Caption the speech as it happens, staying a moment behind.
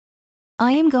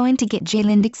I am going to get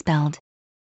Jayland expelled.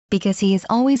 Because he is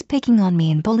always picking on me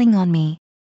and bullying on me.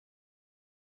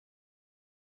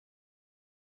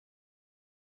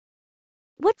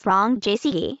 What's wrong,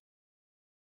 Jaycie?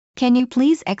 Can you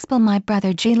please expel my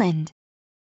brother Jayland?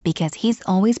 Because he's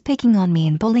always picking on me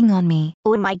and bullying on me.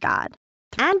 Oh my god.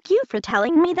 Thank you for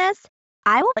telling me this.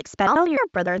 I will expel your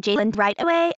brother Jayland right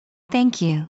away. Thank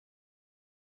you.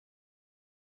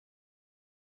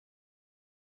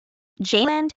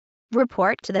 Jayland,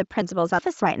 report to the principal's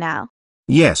office right now.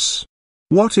 Yes.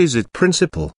 What is it,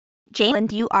 principal?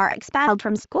 Jayland, you are expelled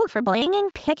from school for bullying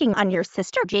and picking on your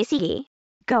sister Jaycie.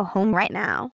 Go home right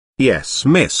now. Yes,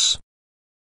 miss.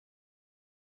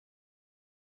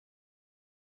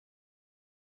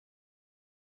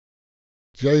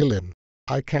 Jayland,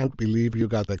 I can't believe you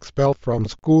got expelled from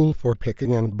school for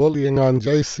picking and bullying on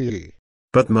Jaycie.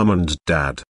 But Mum and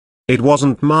Dad, it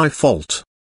wasn't my fault.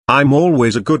 I'm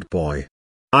always a good boy.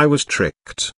 I was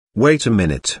tricked. Wait a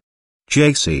minute.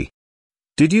 Jaycie,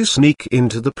 did you sneak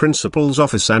into the principal's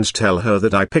office and tell her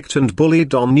that I picked and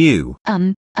bullied on you?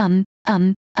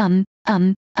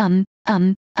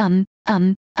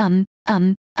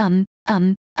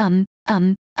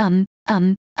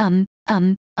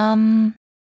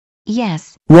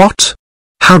 Yes. What?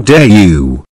 How dare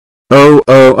you? Oh,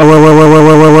 oh, oh, oh,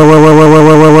 oh, oh, oh,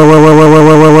 oh, oh, oh,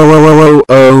 oh, oh,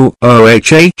 oh, oh,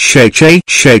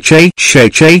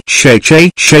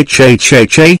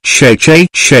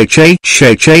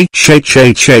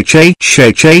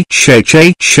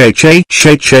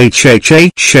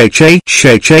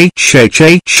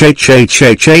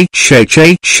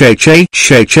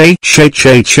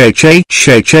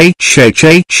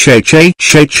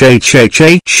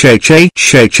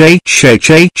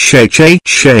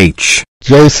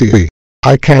 Jaycie,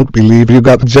 I can't believe you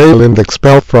got Jayland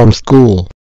expelled from school.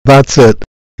 That's it.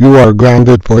 You are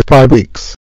grounded for 5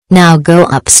 weeks. Now go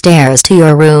upstairs to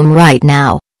your room right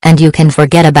now, and you can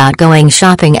forget about going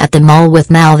shopping at the mall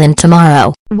with Malvin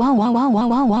tomorrow.